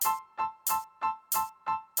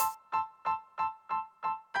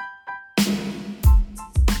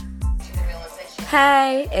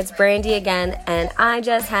Hey, it's Brandy again, and I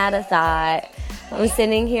just had a thought. I'm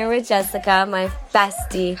sitting here with Jessica, my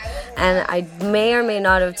bestie, and I may or may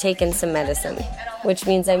not have taken some medicine, which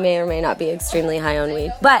means I may or may not be extremely high on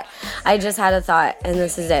weed. But I just had a thought, and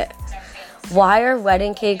this is it. Why are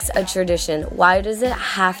wedding cakes a tradition? Why does it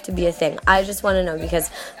have to be a thing? I just want to know,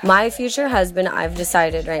 because my future husband, I've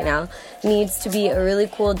decided right now, needs to be a really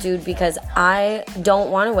cool dude, because I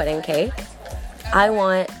don't want a wedding cake. I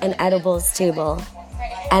want an edibles table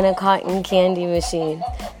and a cotton candy machine.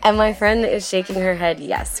 And my friend is shaking her head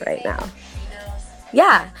yes right now.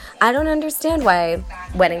 Yeah, I don't understand why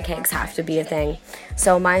wedding cakes have to be a thing.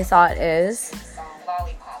 So my thought is,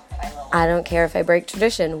 I don't care if I break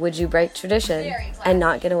tradition. Would you break tradition and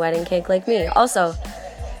not get a wedding cake like me? Also,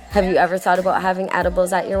 have you ever thought about having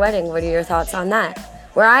edibles at your wedding? What are your thoughts on that?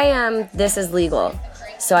 Where I am, this is legal.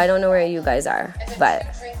 So I don't know where you guys are. But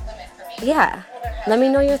yeah, let me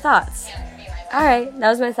know your thoughts. All right, that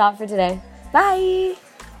was my thought for today. Bye.